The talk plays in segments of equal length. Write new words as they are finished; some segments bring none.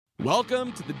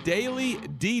Welcome to the Daily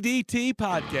DDT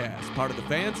Podcast, part of the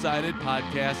Fansided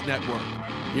Podcast Network.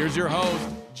 Here's your host,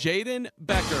 Jaden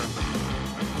Becker.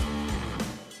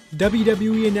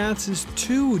 WWE announces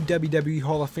two WWE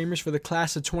Hall of Famers for the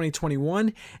class of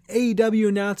 2021. AEW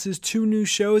announces two new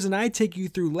shows, and I take you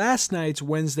through last night's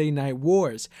Wednesday Night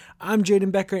Wars. I'm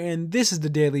Jaden Becker, and this is the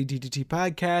Daily DDT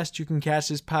Podcast. You can catch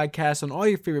this podcast on all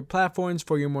your favorite platforms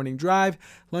for your morning drive,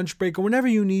 lunch break, or whenever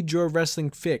you need your wrestling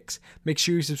fix. Make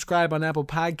sure you subscribe on Apple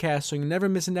Podcasts so you never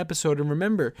miss an episode. And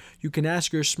remember, you can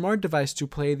ask your smart device to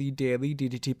play the Daily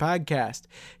DDT Podcast.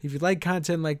 If you like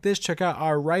content like this, check out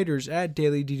our writers at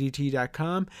DailyDDT.com.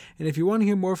 And if you want to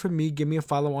hear more from me, give me a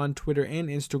follow on Twitter and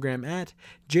Instagram at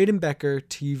Jaden Becker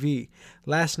TV.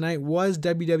 Last night was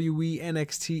WWE,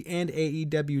 NXT, and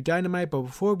AEW Dynamite, but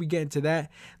before we get into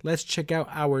that, let's check out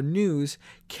our news.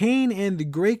 Kane and the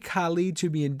Great Khali to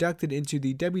be inducted into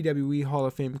the WWE Hall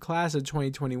of Fame class of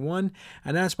 2021,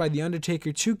 announced by The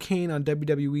Undertaker to Kane on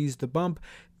WWE's The Bump.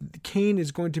 Kane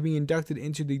is going to be inducted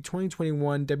into the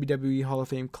 2021 WWE Hall of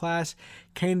Fame class.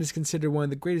 Kane is considered one of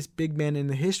the greatest big men in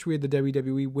the history of the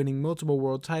WWE, winning multiple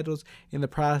world titles in the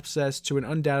process to an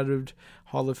undoubted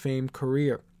Hall of Fame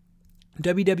career.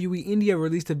 WWE India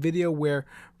released a video where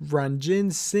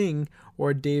Ranjin Singh,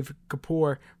 or Dave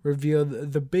Kapoor,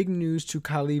 revealed the big news to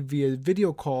Khali via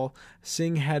video call.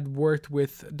 Singh had worked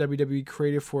with WWE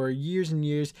creative for years and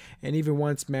years, and even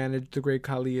once managed the Great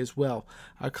Khali as well.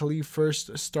 Khali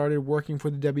first started working for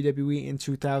the WWE in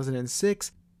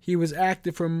 2006. He was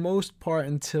active for most part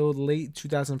until late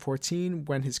 2014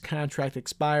 when his contract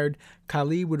expired.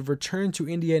 Khali would return to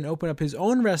India and open up his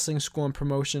own wrestling school and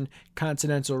promotion,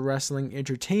 Continental Wrestling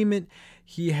Entertainment.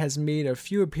 He has made a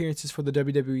few appearances for the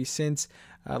WWE since,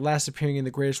 last appearing in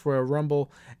the Greatest Royal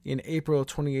Rumble in April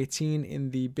 2018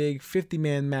 in the big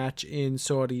 50-man match in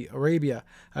Saudi Arabia.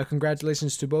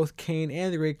 Congratulations to both Kane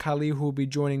and the Great Khali, who will be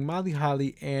joining Molly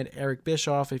Holly and Eric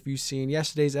Bischoff. If you've seen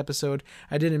yesterday's episode,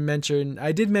 I did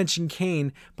mention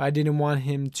Kane, but I didn't want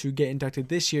him to get inducted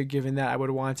this year, given that I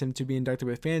would want him to be inducted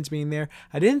with fans being there.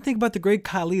 I didn't think about the Great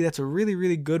Khali. That's a really,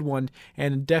 really good one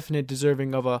and definite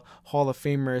deserving of a Hall of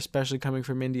Famer, especially coming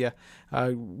from India.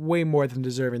 Way more than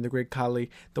deserving, the Great Khali.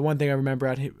 The one thing I remember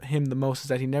about him the most is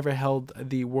that he never held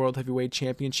the World Heavyweight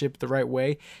Championship the right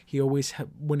way. He always,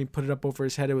 when he put it up over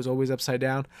his head, it was always upside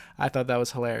down. I thought that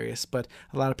was hilarious, but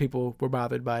a lot of people were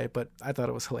bothered by it, but I thought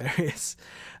it was hilarious.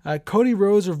 Cody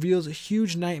Rhodes reveals a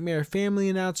huge Nightmare Family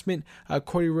announcement.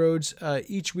 Cody Rhodes,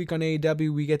 each week on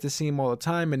AEW, we get to see him all the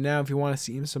time, and now if you want to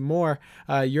see him some more,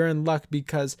 you're in luck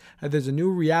because there's a new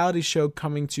reality show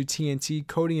coming to TNT.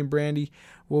 Cody and Brandi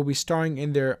will be starring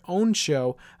in their own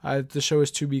show. The show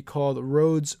is to be called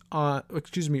Rhodes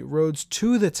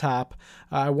to the Top.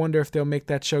 I wonder if they'll make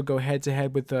that show go head to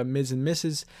head with Miz and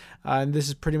Mrs. And this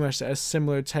is pretty much a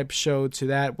similar type show to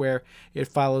that, where it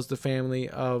follows the family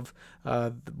of,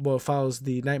 follows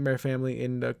the Nightmare Family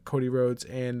in Cody Rhodes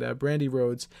and Brandi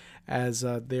Rhodes as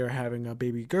they're having a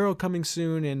baby girl coming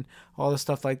soon and all the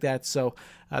stuff like that. So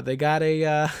they got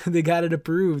it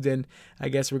approved, and I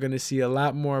guess we're going to see a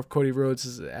lot more of Cody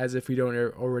Rhodes as if we don't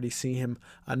already see him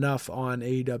enough on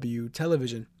AEW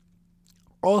television.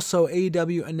 Also,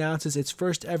 AEW announces its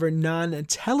first ever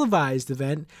non-televised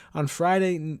event on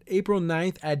Friday, April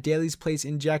 9th at Daly's Place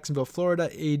in Jacksonville, Florida.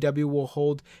 AEW will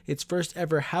hold its first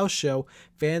ever house show.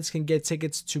 Fans can get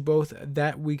tickets to both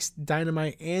that week's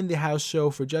Dynamite and the house show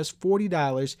for just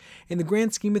 $40. In the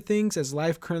grand scheme of things, as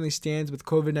life currently stands with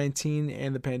COVID-19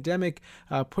 and the pandemic,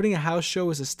 putting a house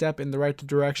show is a step in the right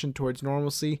direction towards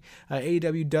normalcy.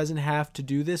 AEW doesn't have to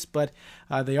do this, but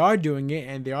they are doing it,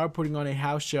 and they are putting on a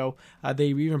house show.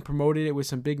 They even promoted it with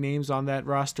some big names on that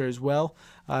roster as well,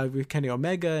 with Kenny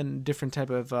Omega and different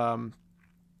type of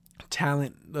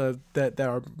talent that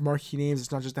are marquee names.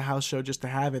 It's not just a house show just to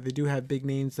have it. They do have big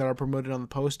names that are promoted on the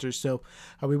posters, so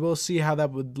we will see how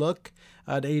that would look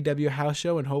at AEW house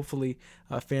show, and hopefully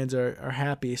fans are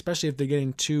happy, especially if they're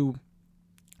getting two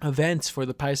events for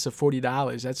the price of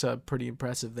 $40. That's pretty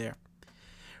impressive there.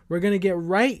 We're going to get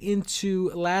right into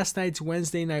last night's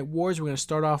Wednesday Night Wars. We're going to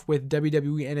start off with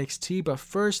WWE NXT, but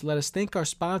first, let us thank our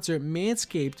sponsor,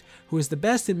 Manscaped, who is the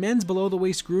best in men's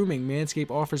below-the-waist grooming. Manscaped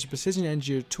offers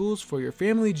precision-engineered tools for your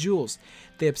family jewels.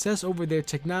 They obsess over their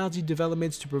technology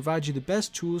developments to provide you the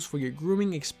best tools for your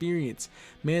grooming experience.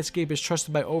 Manscaped is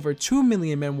trusted by over 2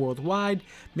 million men worldwide.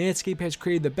 Manscaped has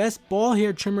created the best ball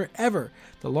hair trimmer ever,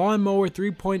 the Lawn Mower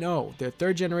 3.0. Their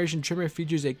third-generation trimmer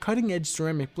features a cutting-edge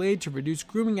ceramic blade to reduce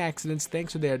grooming accidents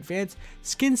thanks to their advanced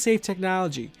skin-safe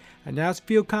technology. I now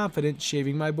feel confident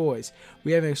shaving my boys.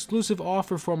 We have an exclusive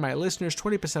offer for my listeners,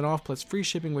 20% off plus free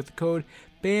shipping with the code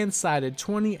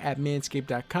fansided20 at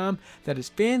manscaped.com. That is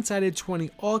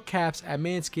fansided20, all caps, at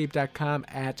manscaped.com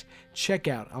at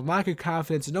checkout. Unlock your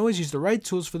confidence and always use the right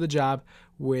tools for the job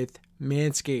with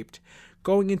Manscaped.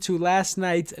 Going into last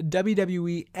night's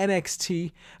WWE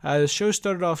NXT, the show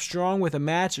started off strong with a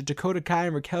match of Dakota Kai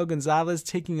and Raquel Gonzalez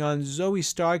taking on Zoe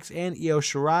Starks and Io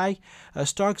Shirai.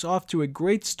 Starks off to a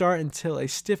great start until a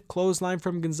stiff clothesline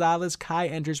from Gonzalez. Kai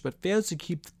enters but fails to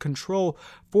keep control,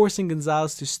 forcing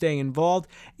Gonzalez to stay involved.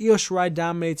 Io Shirai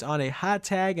dominates on a hot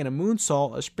tag and a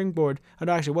moonsault, a springboard.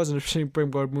 No, actually, it wasn't a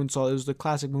springboard moonsault. It was the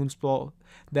classic moonsault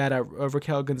that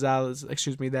Raquel Gonzalez,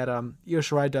 that Io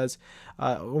Shirai does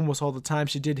almost all the time.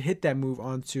 She did hit that move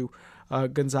onto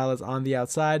Gonzalez on the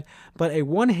outside, but a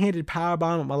one-handed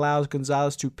powerbomb allows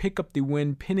Gonzalez to pick up the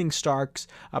win, pinning Starks.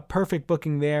 A perfect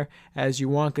booking there, as you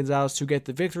want Gonzalez to get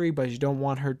the victory, but you don't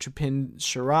want her to pin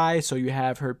Shirai, so you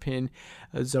have her pin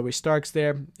Zoe Starks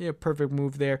there. Yeah, perfect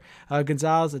move there.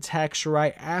 Gonzalez attacks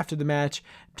Shirai after the match,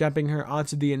 jumping her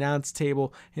onto the announce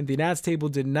table, and the announce table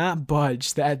did not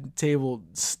budge. That table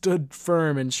stood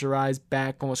firm, and Shirai's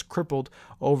back almost crippled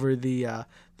over the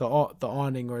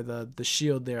awning or the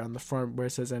shield there on the front where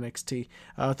it says NXT.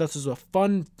 I thought this was a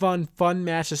fun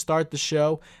match to start the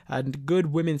show. A good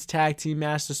women's tag team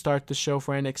match to start the show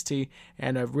for NXT,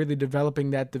 and really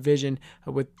developing that division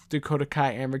with Dakota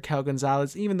Kai and Raquel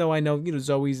Gonzalez. Even though I know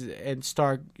Zoe's and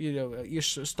Starks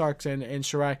and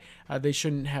Shirai, they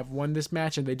shouldn't have won this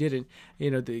match, and they didn't.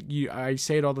 I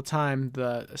say it all the time.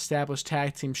 The established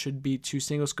tag team should beat two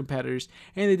singles competitors,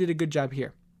 and they did a good job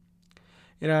here.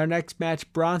 In our next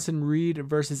match, Bronson Reed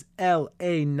versus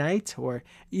L.A. Knight, or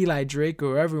Eli Drake,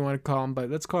 or whatever you want to call him,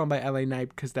 but let's call him by L.A. Knight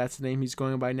because that's the name he's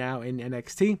going by now in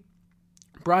NXT.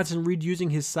 Bronson Reed using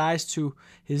his size to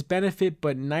his benefit,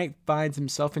 but Knight finds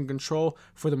himself in control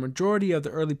for the majority of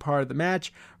the early part of the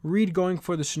match. Reed going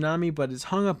for the tsunami, but is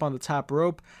hung up on the top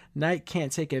rope. Knight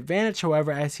can't take advantage,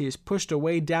 however, as he is pushed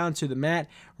away down to the mat.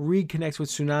 Reed connects with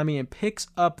Tsunami and picks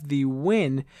up the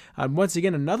win. Once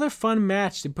again, another fun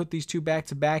match to put these two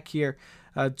back-to-back here.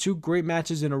 Two great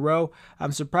matches in a row.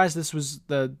 I'm surprised this was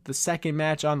the second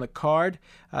match on the card.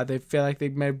 They feel like they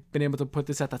might have been able to put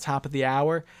this at the top of the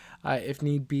hour if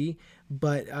need be.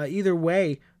 But either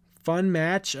way, fun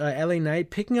match. LA Knight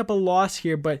picking up a loss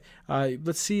here, but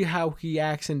let's see how he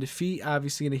acts in defeat,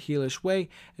 obviously in a heelish way.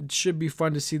 It should be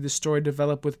fun to see the story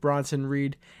develop with Bronson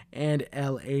Reed and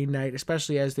LA Knight,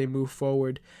 especially as they move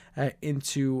forward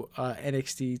into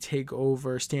NXT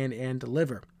TakeOver Stand and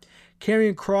Deliver.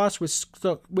 Karrion Kross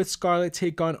with Scarlett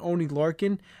take on Oney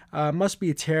Lorcan. Must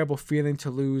be a terrible feeling to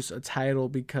lose a title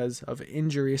because of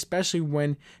injury, especially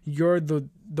when you're the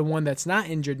one that's not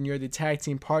injured and you're the tag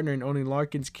team partner in Oney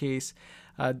Lorcan's case.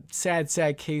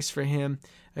 Sad case for him.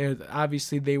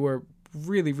 Obviously, they were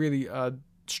really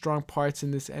strong parts in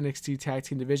this NXT tag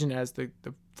team division as the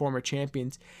former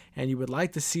champions, and you would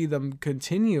like to see them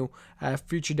continue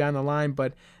future down the line,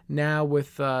 but now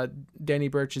with Danny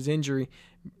Burch's injury,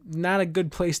 not a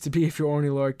good place to be if you're Oney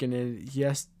Lorcan, and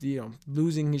yes,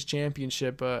 losing his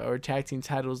championship or tag team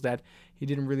titles that he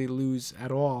didn't really lose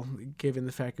at all, given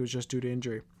the fact it was just due to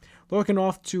injury. Lorcan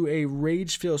off to a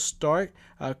rage-filled start.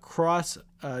 Kross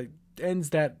ends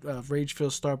that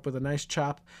rage-filled start with a nice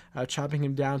chop, chopping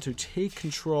him down to take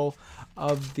control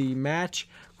of the match.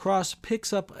 Kross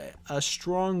picks up a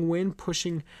strong win,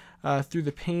 pushing through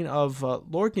the pain of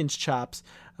Lorcan's chops.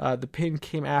 The pin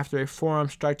came after a forearm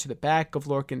strike to the back of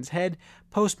Lorcan's head.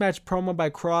 Post-match promo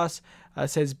by Kross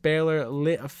says Balor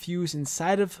lit a fuse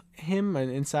inside of him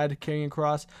and inside of Karrion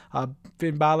Kross.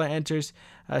 Finn Balor enters,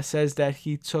 says that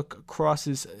he took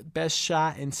Kross's best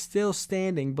shot and still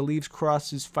standing, believes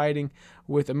Kross is fighting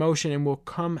with emotion and will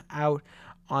come out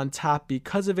on top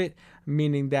because of it,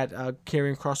 meaning that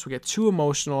Karrion Kross will get too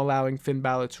emotional, allowing Finn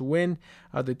Balor to win.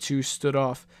 The two stood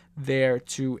off there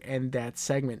to end that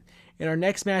segment. In our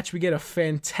next match, we get a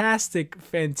fantastic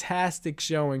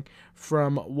showing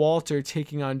from Walter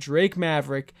taking on Drake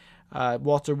Maverick.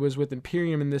 Walter was with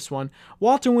Imperium in this one.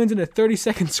 Walter wins in a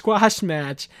 30-second squash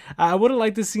match. I would have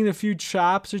liked to seen a few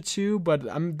chops or two, but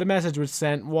the message was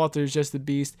sent. Walter is just a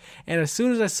beast. And as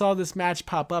soon as I saw this match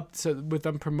pop up, with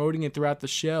them promoting it throughout the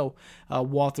show,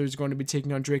 Walter is going to be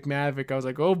taking on Drake Maverick. I was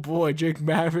like, oh boy, Drake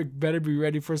Maverick better be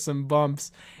ready for some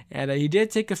bumps. And he did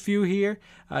take a few here.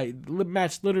 The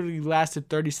match literally lasted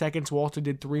 30 seconds. Walter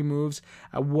did 3 moves.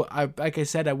 Like I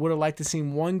said, I would have liked to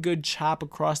seen one good chop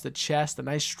across the chest, a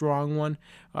nice strong one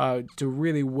to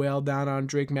really wail down on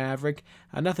Drake Maverick.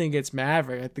 Nothing against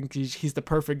Maverick. I think he's the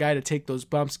perfect guy to take those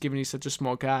bumps, given he's such a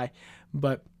small guy.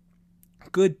 But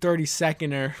Good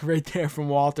 30-seconder right there from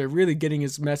Walter, really getting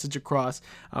his message across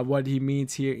what he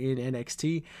means here in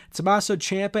NXT. Tommaso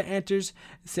Ciampa enters,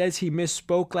 says he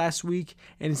misspoke last week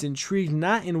and is intrigued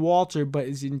not in Walter, but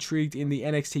is intrigued in the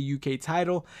NXT UK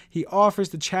title. He offers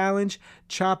the challenge.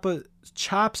 Ciampa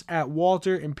chops at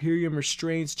Walter. Imperium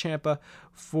restrains Ciampa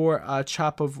for a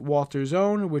chop of Walter's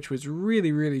own, which was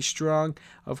really, really strong,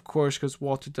 of course, because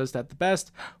Walter does that the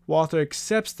best. Walter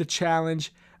accepts the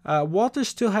challenge. Walter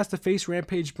still has to face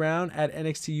Rampage Brown at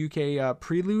NXT UK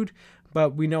Prelude,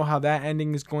 but we know how that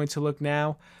ending is going to look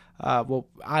now. Well,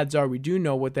 odds are we do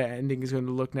know what that ending is going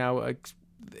to look now.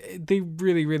 They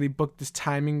really, really booked this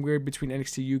timing weird between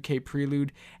NXT UK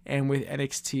Prelude and with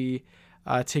NXT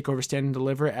TakeOver Stand and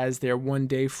Deliver, as they're one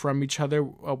day from each other,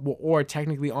 or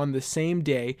technically on the same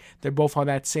day. They're both on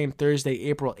that same Thursday,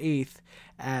 April 8th,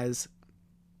 as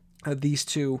these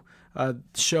two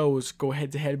shows go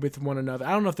head-to-head with one another.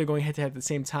 I don't know if they're going head-to-head at the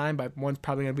same time, but one's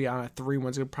probably going to be on at 3,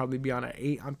 one's going to probably be on at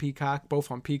 8 on Peacock, both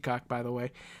on Peacock, by the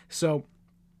way. So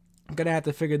I'm going to have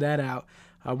to figure that out,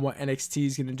 what NXT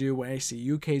is going to do, what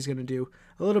NXT UK is going to do.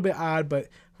 A little bit odd, but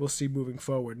we'll see moving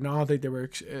forward. And I don't think they were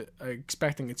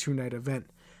expecting a 2-night event,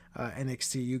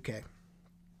 NXT UK.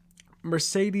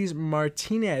 Mercedes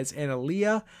Martinez and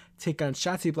Aaliyah take on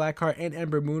Shotzi Blackheart and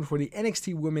Ember Moon for the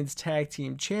NXT Women's Tag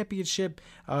Team Championship.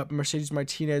 Mercedes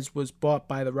Martinez was bought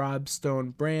by the Rob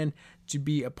Stone brand to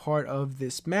be a part of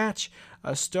this match.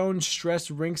 Stone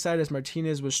stressed ringside as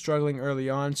Martinez was struggling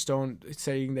early on. Stone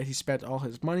saying that he spent all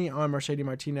his money on Mercedes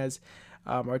Martinez.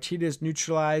 Martinez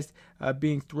neutralized,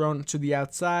 being thrown to the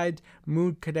outside.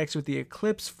 Moon connects with the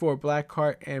Eclipse for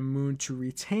Blackheart and Moon to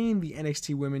retain the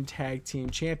NXT Women Tag Team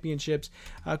Championships.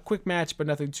 Quick match, but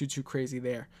nothing too crazy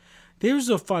there. There's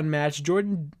a fun match,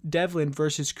 Jordan Devlin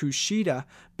versus Kushida.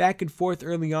 Back and forth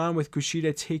early on, with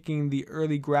Kushida taking the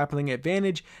early grappling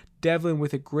advantage. Devlin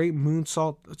with a great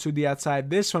moonsault to the outside.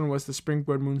 This one was the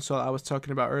springboard moonsault I was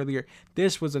talking about earlier.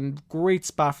 This was a great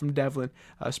spot from Devlin,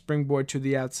 springboard to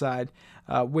the outside.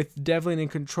 With Devlin in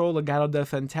control, Legado del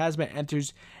Fantasma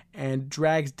enters and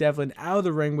drags Devlin out of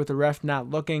the ring with the ref not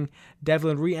looking.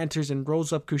 Devlin re-enters and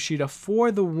rolls up Kushida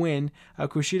for the win.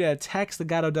 Kushida attacks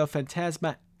Legado del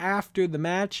Fantasma after the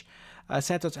match.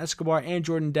 Santos Escobar and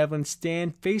Jordan Devlin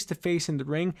stand face-to-face in the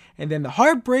ring, and then the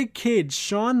Heartbreak Kid,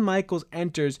 Shawn Michaels,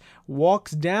 enters,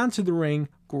 walks down to the ring,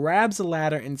 grabs a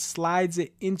ladder, and slides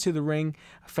it into the ring.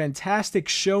 A fantastic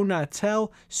show not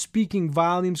tell, speaking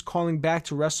volumes, calling back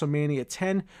to WrestleMania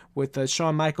 10 with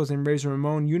Shawn Michaels and Razor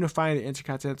Ramon unifying the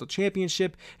Intercontinental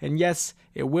Championship. And yes,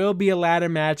 it will be a ladder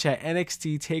match at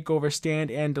NXT TakeOver Stand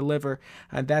and Deliver,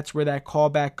 and that's where that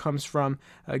callback comes from,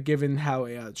 given how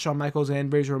Shawn Michaels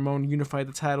and Razor Ramon unified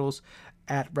the titles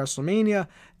at WrestleMania.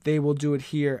 They will do it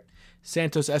here,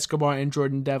 Santos Escobar and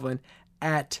Jordan Devlin,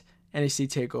 at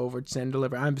NXT TakeOver Stand and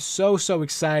Deliver. I'm so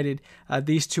excited.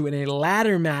 These two in a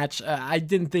ladder match. I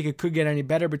didn't think it could get any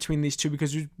better between these two,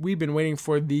 because we've been waiting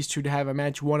for these two to have a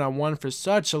match one-on-one for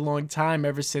such a long time,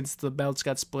 ever since the belts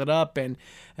got split up and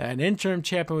an interim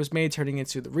champion was made, turning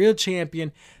into the real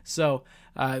champion. So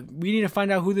we need to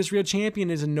find out who this real champion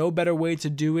is, and no better way to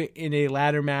do it in a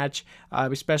ladder match,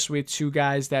 especially with two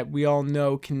guys that we all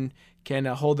know can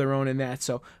hold their own in that.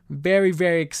 So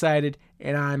very excited,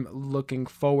 and I'm looking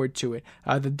forward to it.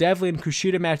 The Devlin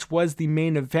Kushida match was the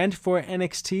main event for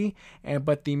NXT,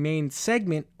 but the main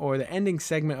segment, or the ending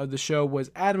segment of the show,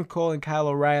 was Adam Cole and Kyle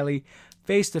O'Reilly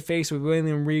face-to-face with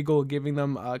William Regal, giving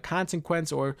them a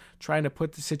consequence or trying to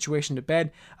put the situation to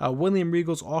bed. William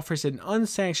Regal offers an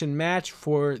unsanctioned match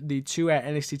for the two at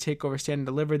NXT TakeOver Stand and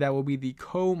Deliver. That will be the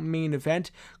co-main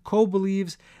event. Cole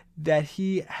believes that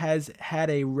he has had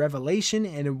a revelation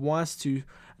and wants to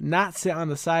not sit on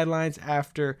the sidelines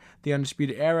after the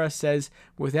Undisputed Era. Says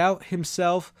without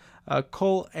himself,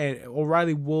 Cole and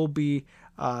O'Reilly will be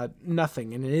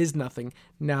nothing, and it is nothing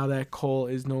now that Cole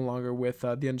is no longer with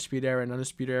the Undisputed Era, and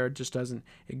Undisputed Era just doesn't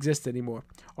exist anymore.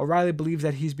 O'Reilly believes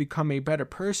that he's become a better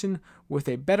person with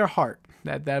a better heart.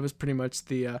 That was pretty much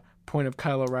the point of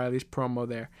Kyle O'Reilly's promo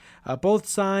there. Both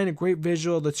sign a great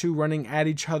visual, the two running at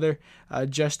each other,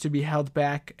 just to be held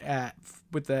back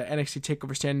with the NXT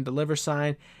TakeOver Stand and Deliver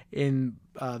sign in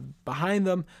behind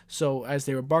them. So as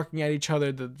they were barking at each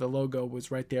other, the logo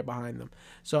was right there behind them.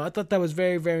 So I thought that was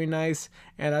very nice,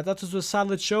 and I thought this was a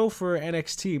solid show for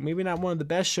NXT. Maybe not one of the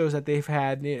best shows that they've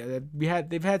had.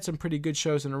 They've had some pretty good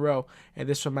shows in a row, and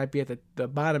this one might be at the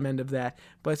bottom end of that,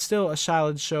 but still a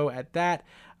solid show at that.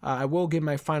 I will give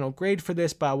my final grade for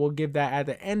this, but I will give that at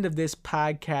the end of this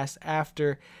podcast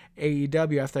after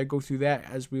AEW, after I go through that,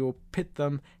 as we will pit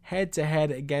them head to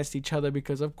head against each other,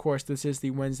 because of course this is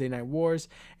the Wednesday Night Wars,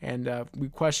 and we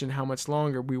question how much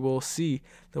longer we will see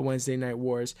the Wednesday Night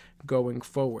Wars going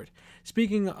forward.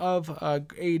 Speaking of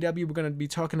AEW, we're going to be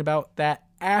talking about that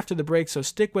after the break, so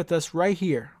stick with us right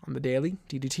here on the Daily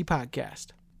DDT Podcast.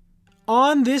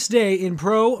 On this day in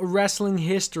pro wrestling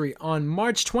history, on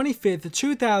March 25th,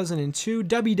 2002,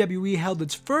 WWE held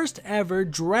its first ever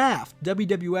draft.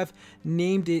 WWF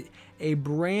named it a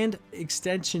brand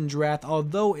extension draft,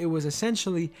 although it was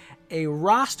essentially a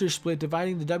roster split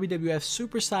dividing the WWF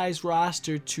supersized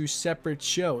roster to separate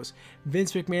shows.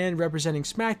 Vince McMahon representing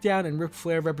SmackDown and Ric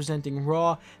Flair representing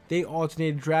Raw. They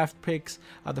alternated draft picks.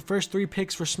 The first 3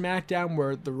 picks for SmackDown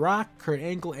were The Rock, Kurt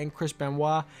Angle, and Chris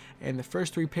Benoit. And the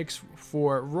first 3 picks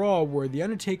for Raw were The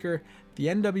Undertaker, the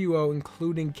NWO,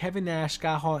 including Kevin Nash,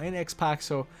 Scott Hall, and X-Pac.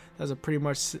 So that was a pretty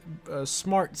much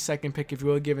smart second pick, if you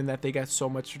will, given that they got so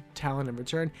much talent in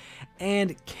return.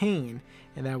 And Kane,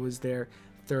 and that was their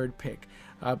third pick.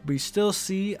 We still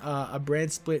see a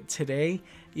brand split today,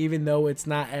 even though it's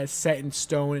not as set in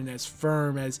stone and as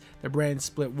firm as the brand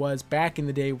split was back in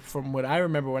the day. From what I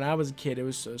remember when I was a kid, it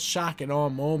was a shock and awe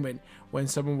moment when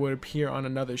someone would appear on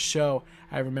another show.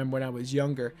 I remember when I was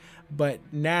younger. But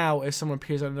now, if someone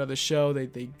appears on another show,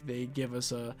 they give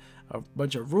us a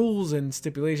bunch of rules and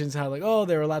stipulations, how like, oh,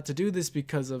 they're allowed to do this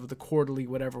because of the quarterly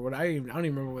whatever. I don't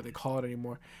even remember what they call it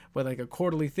anymore. But like a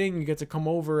quarterly thing, you get to come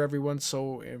over every once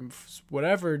so and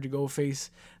whatever to go face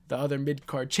the other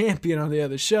mid-card champion on the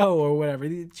other show or whatever.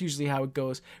 It's usually how it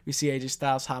goes. We see AJ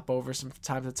Styles hop over from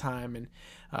time to time,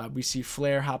 and we see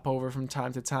Flair hop over from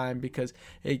time to time, because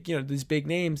these big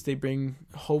names, they bring,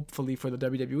 hopefully for the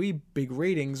WWE, big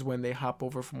ratings when they hop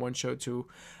over from one show to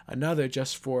another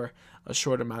just for a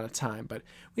short amount of time. But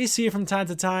we see it from time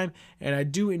to time, and I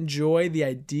do enjoy the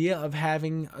idea of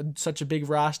having such a big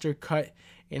roster cut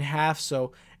in half,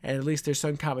 and at least there's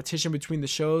some competition between the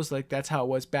shows. Like that's how it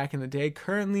was back in the day.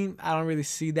 Currently, I don't really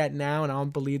see that now, and I don't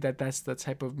believe that that's the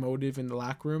type of motive in the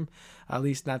locker room, at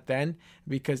least not then,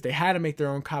 because they had to make their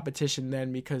own competition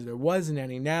then because there wasn't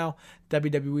any. Now,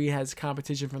 WWE has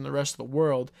competition from the rest of the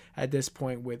world at this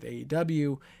point with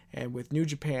AEW and with New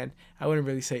Japan. I wouldn't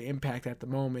really say Impact at the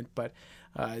moment, but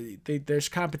there's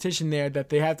competition there that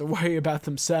they have to worry about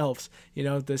themselves.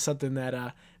 There's something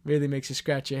that really makes you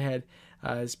scratch your head.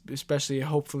 Especially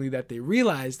hopefully that they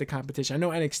realize the competition. I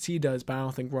know NXT does, but I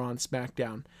don't think Raw and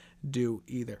SmackDown do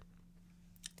either.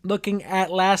 Looking at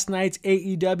last night's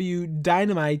AEW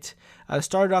Dynamite,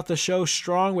 started off the show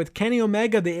strong with Kenny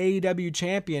Omega, the AEW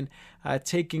champion,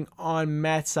 taking on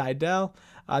Matt Sydal.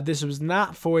 This was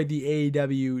not for the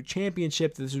AEW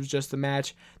championship. This was just a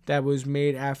match that was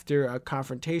made after a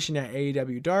confrontation at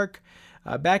AEW Dark.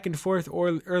 Back and forth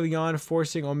early on,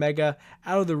 forcing Omega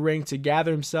out of the ring to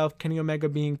gather himself. Kenny Omega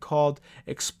being called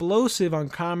explosive on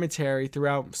commentary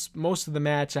throughout most of the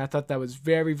match. I thought that was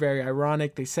very, very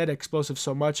ironic. They said explosive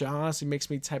so much, it honestly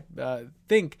makes me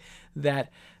think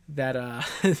that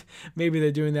maybe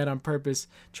they're doing that on purpose,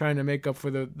 trying to make up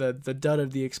for the dud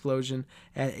of the explosion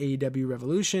at AEW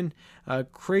Revolution.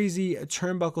 Crazy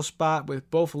turnbuckle spot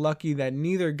with both lucky that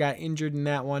neither got injured in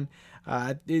that one.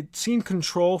 It seemed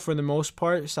control for the most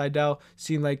part. Sydal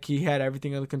seemed like he had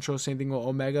everything under control, same thing with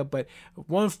Omega, but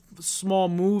one small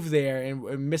move there and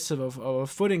a miss of a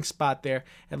footing spot there,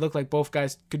 it looked like both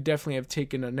guys could definitely have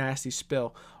taken a nasty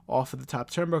spill off of the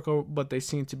top turnbuckle, but they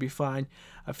seemed to be fine.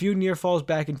 A few near falls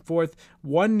back and forth.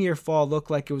 One near fall looked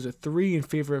like it was a 3 in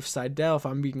favor of Sydal, if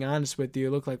I'm being honest with you.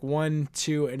 It looked like 1,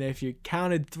 2, and if you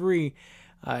counted 3,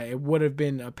 it would have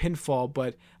been a pinfall,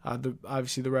 but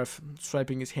obviously the ref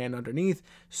swiping his hand underneath,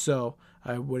 so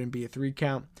it wouldn't be a 3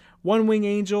 count. One Wing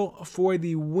Angel for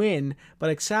the win, but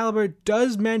Excalibur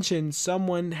does mention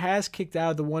someone has kicked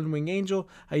out of the One Wing Angel.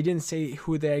 He didn't say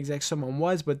who the exact someone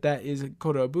was, but that is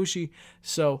Kota Ibushi.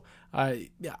 So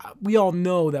we all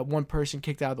know that one person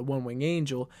kicked out of the One Wing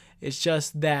Angel. It's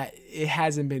just that it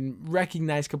hasn't been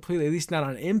recognized completely, at least not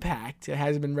on Impact. It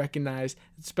hasn't been recognized,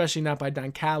 especially not by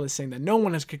Don Callis, saying that no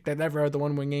one has kicked out ever out of the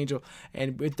One Wing Angel.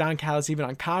 And with Don Callis even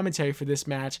on commentary for this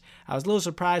match, I was a little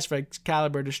surprised for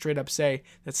Excalibur to straight up say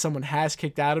that someone has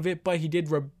kicked out of it, but he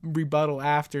did rebuttal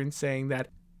after and saying that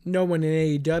no one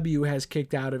in AEW has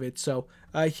kicked out of it. So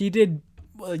he did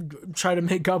try to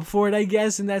make up for it, I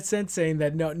guess, in that sense, saying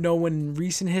that no one in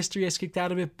recent history has kicked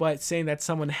out of it, but saying that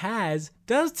someone has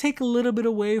does take a little bit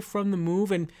away from the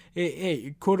move. And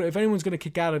if anyone's going to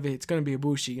kick out of it, it's going to be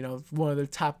Ibushi, one of the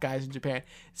top guys in Japan.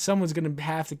 Someone's going to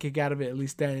have to kick out of it at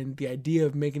least then. And the idea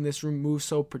of making this move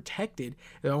so protected,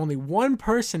 that only one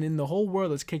person in the whole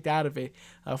world has kicked out of it,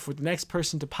 for the next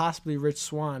person to possibly Rich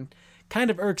Swann, kind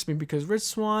of irks me, because Rich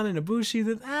Swann and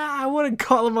Ibushi, I wouldn't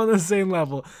call them on the same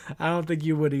level. I don't think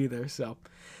you would either. So,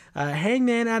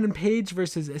 Hangman Adam Page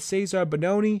versus Cesar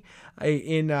Bononi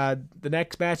in the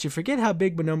next match. You forget how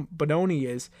big Bononi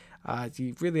is.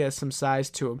 He really has some size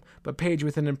to him. But Page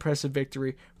with an impressive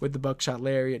victory with the buckshot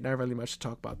lariat. Not really much to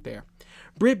talk about there.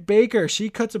 Britt Baker, she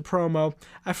cuts a promo.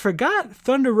 I forgot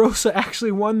Thunder Rosa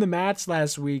actually won the match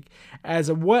last week,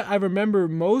 as what I remember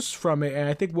most from it, and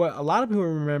I think what a lot of people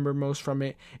remember most from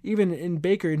it, even in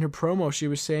Baker in her promo, she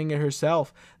was saying it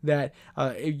herself, that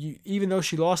even though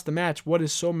she lost the match, what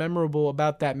is so memorable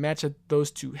about that match that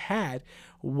those two had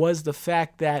was the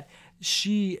fact that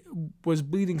she was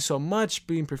bleeding so much,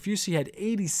 bleeding profusely, had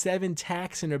 87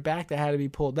 tacks in her back that had to be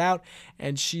pulled out,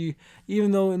 and she,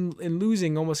 even though in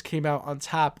losing, almost came out on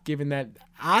top, given that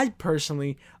I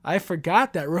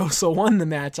forgot that Rosa won the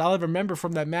match. All I remember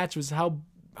from that match was how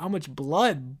much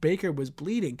blood Baker was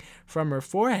bleeding from her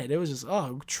forehead. It was just,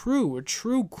 a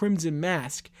true crimson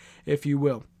mask, if you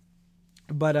will.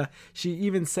 But she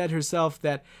even said herself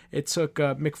that it took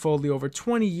Mick Foley over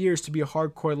 20 years to be a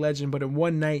hardcore legend, but in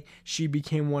one night she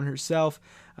became one herself.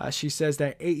 She says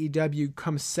that AEW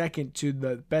comes second to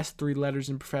the best 3 letters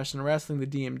in professional wrestling, the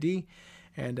DMD.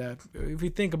 And if you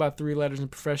think about 3 letters in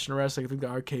professional wrestling, I think the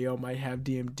RKO might have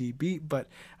DMD beat, but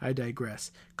I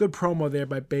digress. Good promo there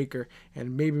by Baker,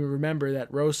 and maybe remember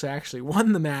that Rosa actually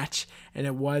won the match, and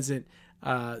it wasn't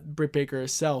Britt Baker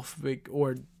herself,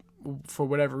 or for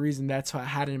whatever reason, that's how I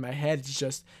had it in my head. It's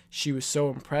just she was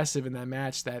so impressive in that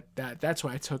match that's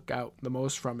why I took out the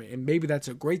most from it. And maybe that's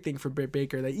a great thing for Britt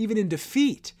Baker, that even in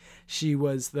defeat, she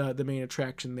was the main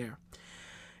attraction there.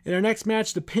 In our next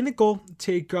match, the Pinnacle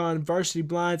take on Varsity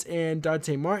Blondes and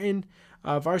Dante Martin.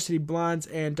 Varsity Blondes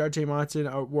and Dante Martin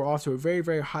were off to a very,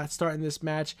 very hot start in this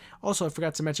match. Also, I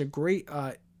forgot to mention, great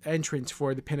entrance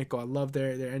for the Pinnacle. I love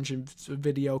their entrance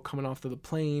video coming off of the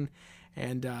plane,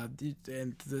 and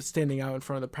the standing out in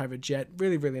front of the private jet.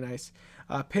 Really, really nice.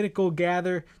 Pinnacle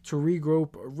gather to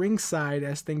regroup ringside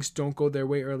as things don't go their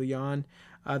way early on.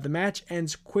 The match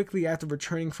ends quickly after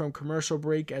returning from commercial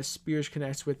break as Spears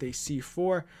connects with a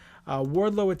C4.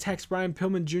 Wardlow attacks Brian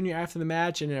Pillman Jr. after the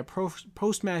match, and in a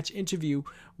post-match interview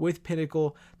with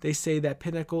Pinnacle, they say that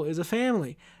Pinnacle is a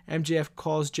family. MJF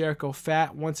calls Jericho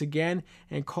fat once again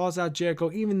and calls out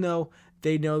Jericho, even though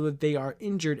they know that they are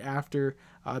injured after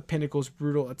Pinnacle's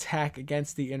brutal attack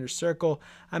against the Inner Circle.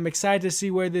 I'm excited to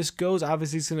see where this goes.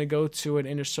 Obviously, it's going to go to an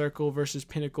Inner Circle versus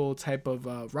Pinnacle type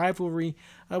of rivalry,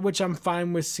 which I'm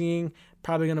fine with seeing.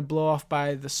 Probably going to blow off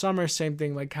by the summer. Same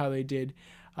thing like how they did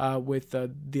with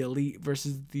the Elite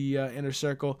versus the Inner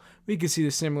Circle. We could see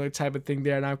the similar type of thing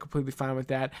there, and I'm completely fine with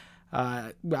that.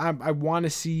 I want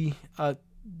to see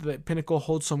the Pinnacle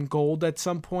hold some gold at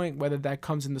some point, whether that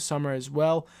comes in the summer as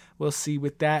well. We'll see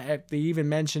with that. They even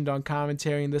mentioned on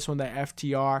commentary in this one that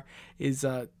FTR is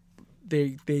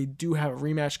they do have a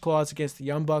rematch clause against the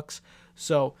Young Bucks,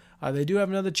 so they do have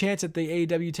another chance at the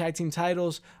AEW Tag Team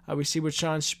titles. We see with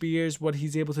Shawn Spears what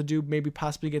he's able to do, maybe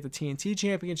possibly get the TNT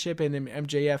Championship, and then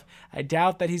MJF. I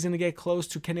doubt that he's going to get close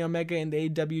to Kenny Omega in the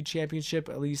AEW Championship.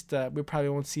 At least we probably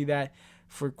won't see that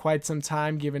for quite some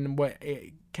time, given what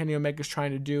Kenny Omega's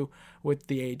trying to do with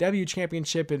the AEW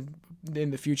Championship, and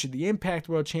in the future the Impact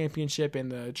World Championship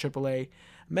and the AAA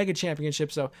Mega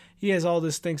Championship. So he has all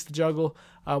these things to juggle.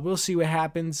 We'll see what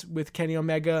happens with Kenny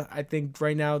Omega. I think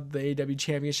right now the AEW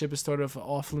Championship is sort of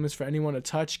off limits for anyone to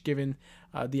touch, given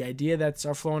the idea that's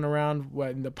flowing around,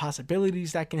 and the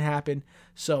possibilities that can happen.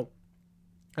 So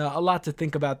a lot to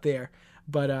think about there.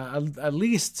 But at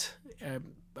least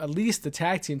the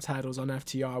tag team titles on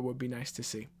FTR would be nice to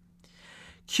see.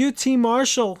 QT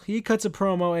Marshall, he cuts a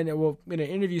promo and in an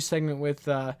interview segment with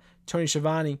Tony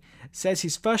Schiavone, says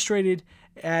he's frustrated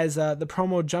as the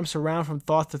promo jumps around from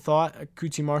thought to thought.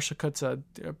 QT Marshall cuts a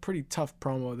pretty tough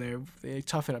promo there,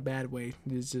 tough in a bad way.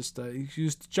 He's just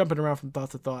he's jumping around from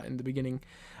thought to thought in the beginning.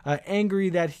 Angry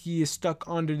that he is stuck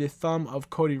under the thumb of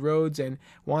Cody Rhodes and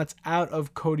wants out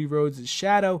of Cody Rhodes'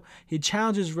 shadow. He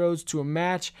challenges Rhodes to a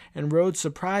match, and Rhodes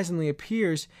surprisingly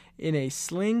appears in a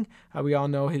sling. We all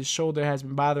know his shoulder has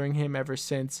been bothering him ever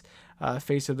since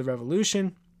Face of the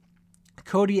Revolution.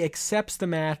 Cody accepts the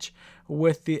match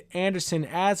with the Anderson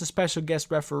as a special guest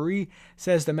referee,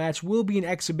 says the match will be an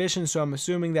exhibition, so I'm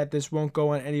assuming that this won't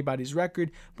go on anybody's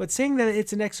record, but saying that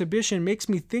it's an exhibition makes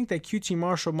me think that QT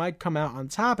Marshall might come out on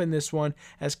top in this one,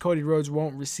 as Cody Rhodes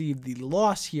won't receive the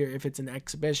loss here if it's an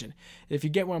exhibition. If you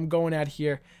get what I'm going at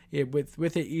here,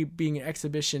 with it being an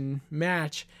exhibition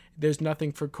match, there's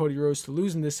nothing for Cody Rhodes to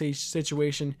lose in this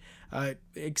situation,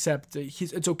 except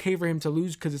it's okay for him to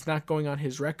lose because it's not going on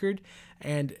his record,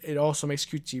 and it also makes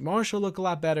QT Marshall look a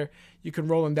lot better. You can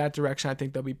roll in that direction. I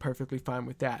think they'll be perfectly fine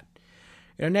with that.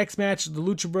 In our next match, the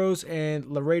Lucha Bros and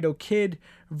Laredo Kid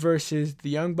versus the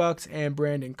Young Bucks and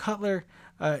Brandon Cutler.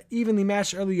 Evenly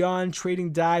matched early on,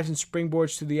 trading dives and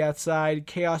springboards to the outside.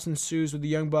 Chaos ensues with the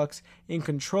Young Bucks in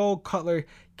control. Cutler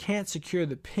can't secure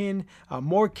the pin.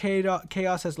 More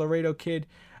chaos as Laredo Kid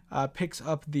picks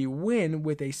up the win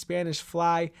with a Spanish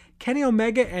fly. Kenny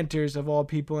Omega enters, of all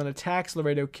people, and attacks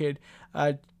Laredo Kid.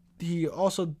 He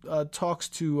also talks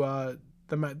to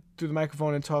through the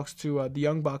microphone and talks to the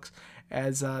Young Bucks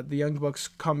as the Young Bucks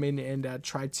come in and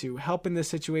try to help in this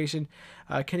situation.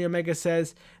 Kenny Omega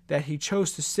says that he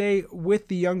chose to stay with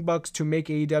the Young Bucks to make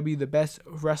AEW the best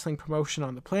wrestling promotion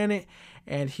on the planet,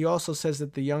 and he also says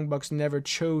that the Young Bucks never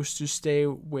chose to stay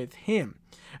with him.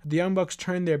 The Young Bucks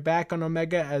turn their back on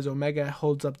Omega as Omega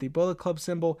holds up the Bullet Club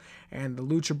symbol, and the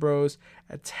Lucha Bros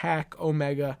attack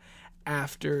Omega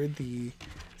after the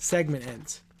segment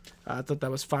ends. I thought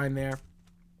that was fine there.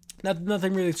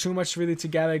 Nothing really too much really to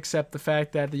gather except the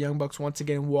fact that the Young Bucks once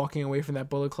again walking away from that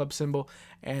Bullet Club symbol,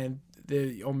 and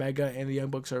the Omega and the Young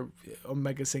Bucks are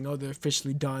Omega saying, "Oh, they're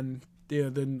officially done. They're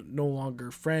no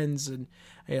longer friends." And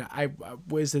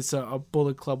was this a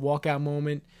Bullet Club walkout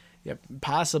moment? Yeah,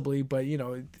 possibly, but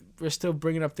we're still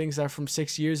bringing up things that are from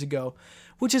 6 years ago,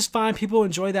 which is fine. People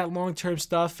enjoy that long-term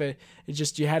stuff. It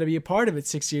just, you had to be a part of it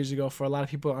 6 years ago for a lot of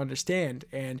people to understand.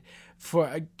 And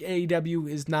for AEW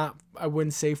is not, I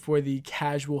wouldn't say for the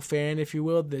casual fan, if you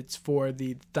will. It's for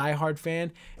the diehard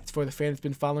fan. It's for the fan that's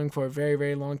been following for a very,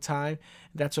 very long time.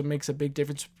 That's what makes a big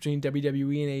difference between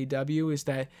WWE and AEW, is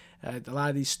that a lot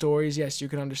of these stories, yes, you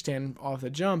can understand off the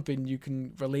jump and you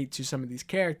can relate to some of these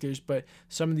characters, but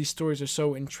some of these stories are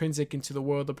so intrinsic into the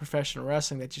world of professional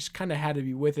wrestling that you just kind of had to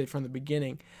be with it from the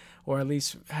beginning, or at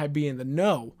least be in the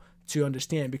know to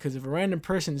understand. Because if a random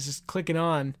person is just clicking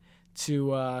on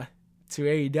to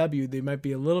AEW, they might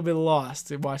be a little bit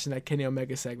lost watching that Kenny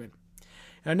Omega segment.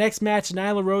 Our next match,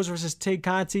 Nyla Rose versus Tay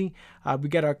Conti. We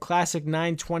got our classic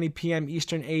 9:20 p.m.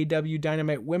 Eastern AEW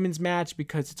Dynamite Women's match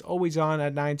because it's always on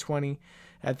at 9:20.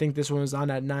 I think this one was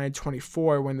on at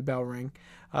 9:24 when the bell rang.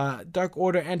 Dark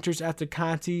Order enters after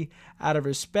Conti out of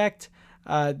respect.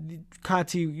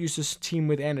 Conti used to team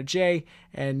with Anna Jay,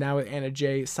 and now with Anna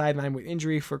Jay sidelined with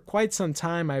injury for quite some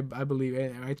time, I believe.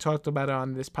 I talked about it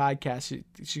on this podcast.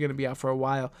 She's going to be out for a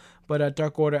while. But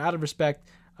Dark Order, out of respect,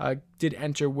 did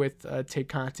enter with Tay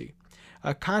Conti.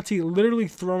 Conti literally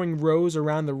throwing Rose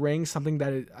around the ring, something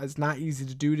that is not easy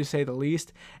to do, to say the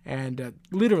least, and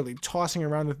literally tossing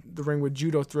around the ring with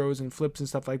judo throws and flips and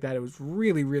stuff like that. It was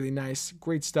really, really nice.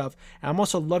 Great stuff. And I'm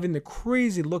also loving the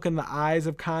crazy look in the eyes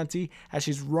of Conti as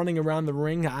she's running around the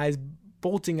ring, the eyes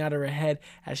bolting out of her head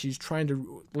as she's trying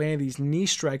to land these knee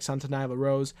strikes onto Nyla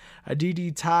Rose. A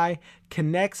DD tie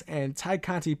connects, and Tay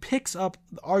Conti picks up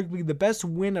arguably the best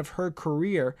win of her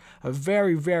career. A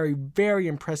very, very, very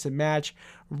impressive match.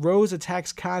 Rose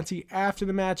attacks Conti after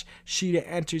the match. Shida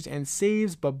enters and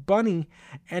saves, but Bunny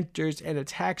enters and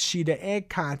attacks Shida and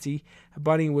Conti.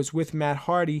 Bunny was with Matt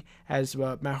Hardy, as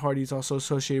Matt Hardy is also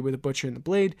associated with the Butcher and the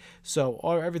Blade, so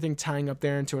everything tying up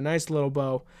there into a nice little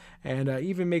bow, and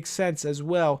even makes sense as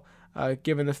well,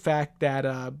 given the fact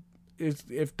that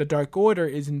if the Dark Order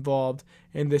is involved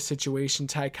in this situation,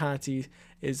 Tay Conti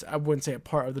is, I wouldn't say a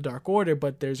part of the Dark Order,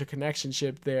 but there's a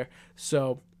connectionship there.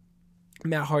 So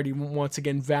Matt Hardy once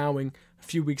again vowing a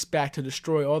few weeks back to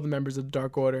destroy all the members of the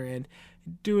Dark Order, and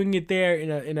doing it there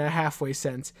in a halfway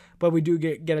sense. But we do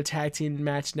get a tag team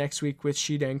match next week with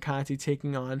Shida and Conti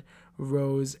taking on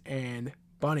Rose and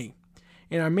Bunny.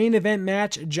 In our main event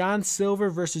match, John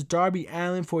Silver versus Darby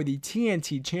Allin for the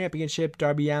TNT Championship.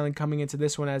 Darby Allin coming into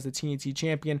this one as the TNT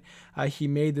Champion. He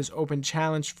made this open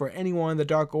challenge for anyone in the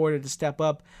Dark Order to step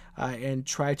up and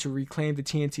try to reclaim the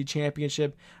TNT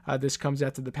Championship. This comes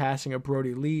after the passing of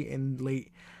Brody Lee in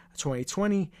late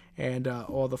 2020 and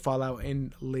all the fallout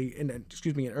in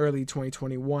early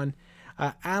 2021.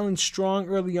 Allin strong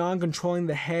early on, controlling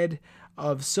the head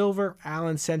of Silver.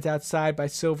 Allin sent outside by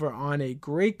Silver on a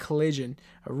great collision.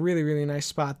 A really, really nice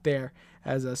spot there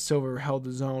as Silver held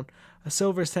his own.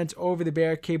 Silver sent over the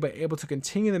barricade but able to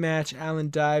continue the match. Allin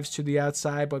dives to the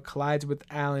outside but collides with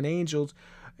Allin Angels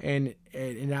and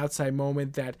an outside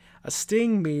moment that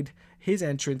Sting made his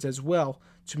entrance as well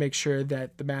to make sure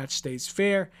that the match stays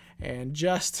fair and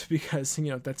just, because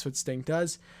that's what Sting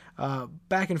does.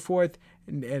 Back and forth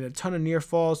and a ton of near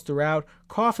falls throughout.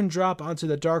 Coffin drop onto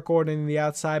the Dark Order in the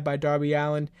outside by Darby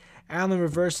Allin. Allin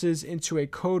reverses into a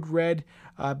Code Red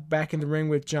back in the ring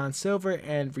with John Silver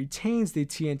and retains the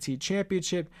TNT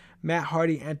Championship. Matt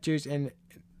Hardy enters and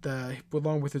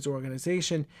along with his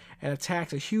organization and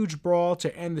attacks a huge brawl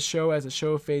to end the show as the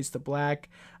show fades to black.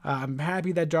 I'm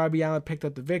happy that Darby Allin picked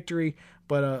up the victory,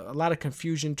 but a lot of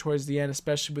confusion towards the end,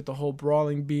 especially with the whole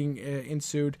brawling being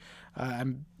ensued.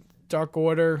 Dark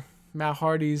Order, Matt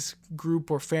Hardy's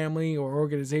group or family or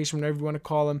organization, whatever you want to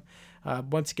call them.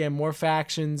 Once again, more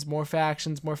factions.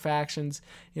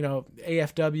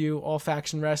 AFW, all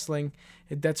faction wrestling.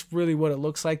 That's really what it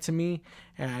looks like to me.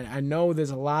 And I know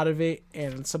there's a lot of it,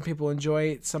 and some people enjoy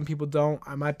it, some people don't.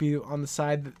 I might be on the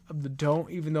side of the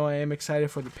don't, even though I am excited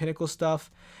for the Pinnacle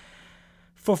stuff.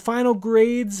 For final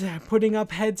grades, putting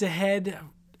up head-to-head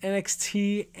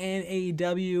NXT and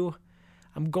AEW,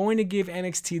 I'm going to give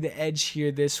NXT the edge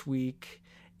here this week.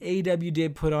 AEW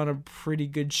did put on a pretty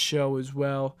good show as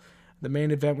well. The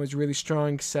main event was really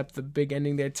strong, except the big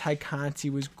ending there. Ty Conti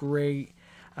was great.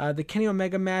 The Kenny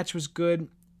Omega match was good.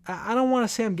 I don't want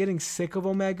to say I'm getting sick of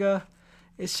Omega.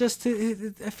 It's just,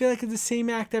 I feel like it's the same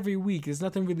act every week. There's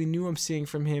nothing really new I'm seeing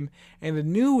from him. And the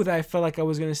new that I felt like I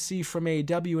was going to see from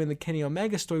AEW in the Kenny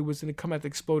Omega story was going to come at the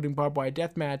Exploding Barbed Wire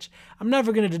Death match. I'm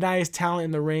never going to deny his talent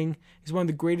in the ring. He's one of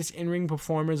the greatest in-ring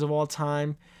performers of all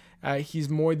time. He's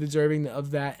more deserving of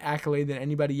that accolade than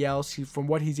anybody else. From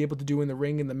what he's able to do in the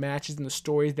ring and the matches and the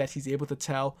stories that he's able to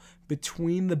tell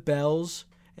between the bells,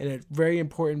 and a very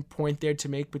important point there to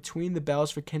make, between the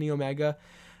bells for Kenny Omega,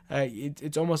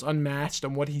 it's almost unmatched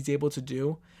on what he's able to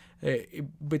do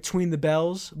between the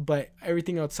bells. But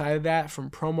everything outside of that,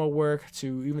 from promo work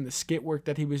to even the skit work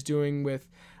that he was doing with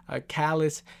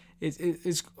Callis,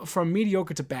 is from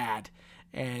mediocre to bad.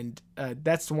 And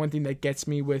that's the one thing that gets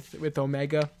me with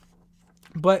Omega.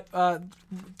 But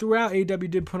throughout,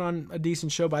 AEW did put on a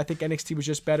decent show, but I think NXT was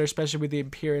just better, especially with the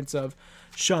appearance of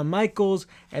Shawn Michaels,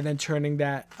 and then turning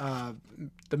that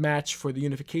the match for the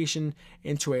unification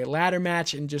into a ladder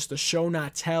match, and just the show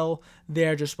not tell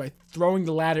there, just by throwing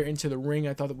the ladder into the ring.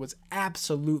 I thought it was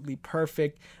absolutely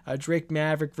perfect. Drake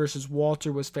Maverick versus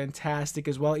Walter was fantastic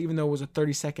as well, even though it was a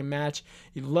 30-second match.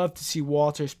 You'd love to see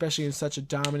Walter, especially in such a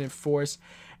dominant force.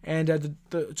 And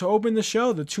to open the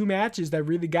show, the two matches that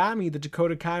really got me, the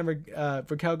Dakota Kai and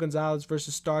Raquel Gonzalez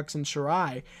versus Starks and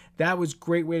Shirai, that was a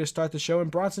great way to start the show.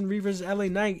 And Bronson Reed versus LA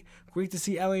Knight, great to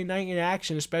see LA Knight in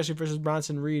action, especially versus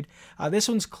Bronson Reed. This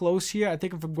one's close here. I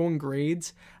think if I'm going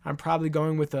grades, I'm probably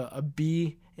going with a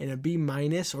B and a B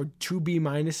minus, or two B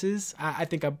minuses. I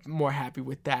think I'm more happy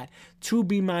with that. Two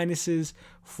B minuses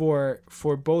for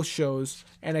both shows,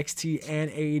 NXT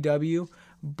and AEW,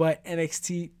 but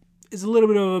NXT is a little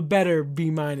bit of a better B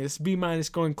minus. B minus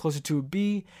going closer to a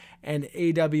B, and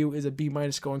AEW is a B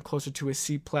minus going closer to a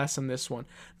C plus on this one.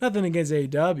 Nothing against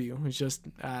AEW. It's just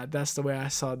that's the way I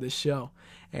saw this show.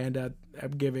 And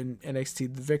I'm giving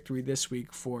NXT the victory this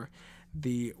week for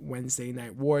the Wednesday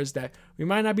Night Wars that we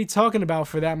might not be talking about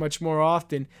for that much more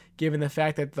often, given the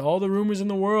fact that all the rumors in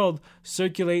the world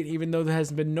circulate, even though there has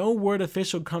been no word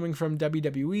official coming from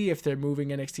WWE if they're moving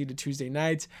NXT to Tuesday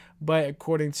nights. But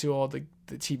according to all the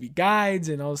TV guides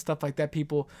and all the stuff like that,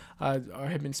 people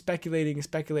have been speculating,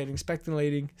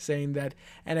 saying that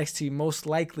NXT most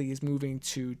likely is moving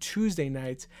to Tuesday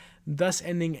nights, thus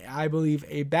ending, I believe,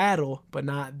 a battle, but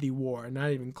not the war,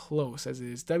 not even close, as it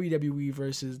is WWE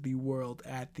versus the world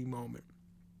at the moment.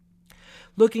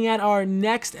 Looking at our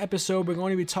next episode, we're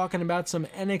going to be talking about some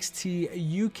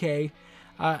NXT UK.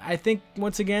 I think,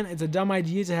 once again, it's a dumb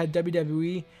idea to have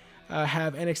WWE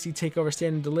have NXT TakeOver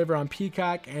Stand and Deliver on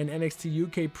Peacock and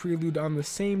NXT UK Prelude on the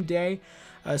same day,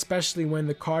 especially when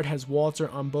the card has Walter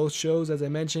on both shows. As I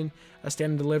mentioned,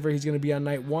 Stand and Deliver, he's going to be on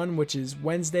night 1, which is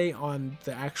Wednesday on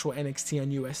the actual NXT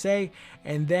on USA,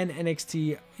 and then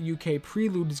NXT UK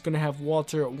Prelude is going to have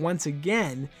Walter once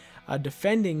again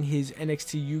defending his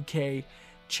NXT UK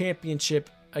Championship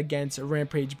against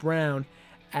Rampage Brown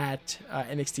at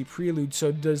NXT Prelude.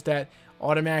 So does that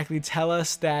automatically tell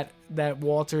us that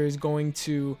Walter is going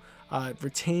to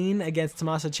retain against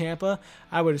Tommaso Ciampa?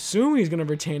 I would assume he's going to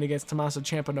retain against Tommaso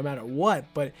Ciampa no matter what,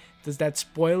 but does that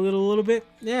spoil it a little bit?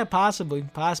 Yeah, possibly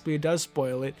it does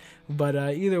spoil it, but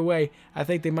either way, I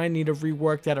think they might need to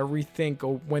rework that or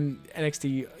rethink when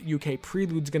NXT UK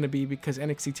Prelude's going to be, because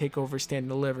NXT TakeOver Stand and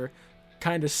Deliver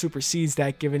kind of supersedes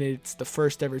that, given it's the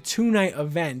first ever 2-night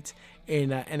event in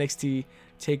NXT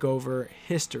TakeOver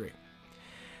history.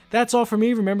 That's all for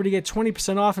me. Remember to get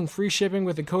 20% off and free shipping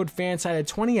with the code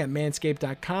FANSIDED20 at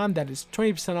manscaped.com. That is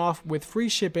 20% off with free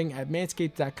shipping at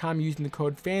manscaped.com using the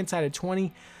code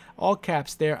FANSIDED20. All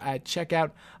caps there at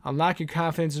checkout. Unlock your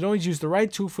confidence and always use the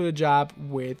right tool for the job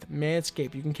with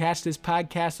Manscaped. You can catch this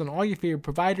podcast on all your favorite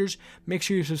providers. Make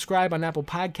sure you subscribe on Apple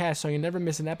Podcasts so you never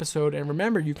miss an episode. And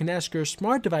remember, you can ask your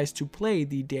smart device to play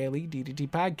the Daily DDT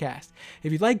podcast.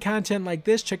 If you like content like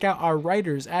this, check out our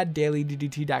writers at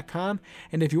dailyddt.com.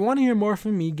 And if you want to hear more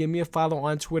from me, give me a follow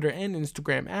on Twitter and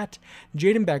Instagram at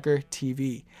Jaden Becker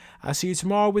TV. I'll see you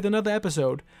tomorrow with another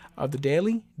episode of the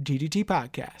Daily DDT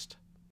podcast.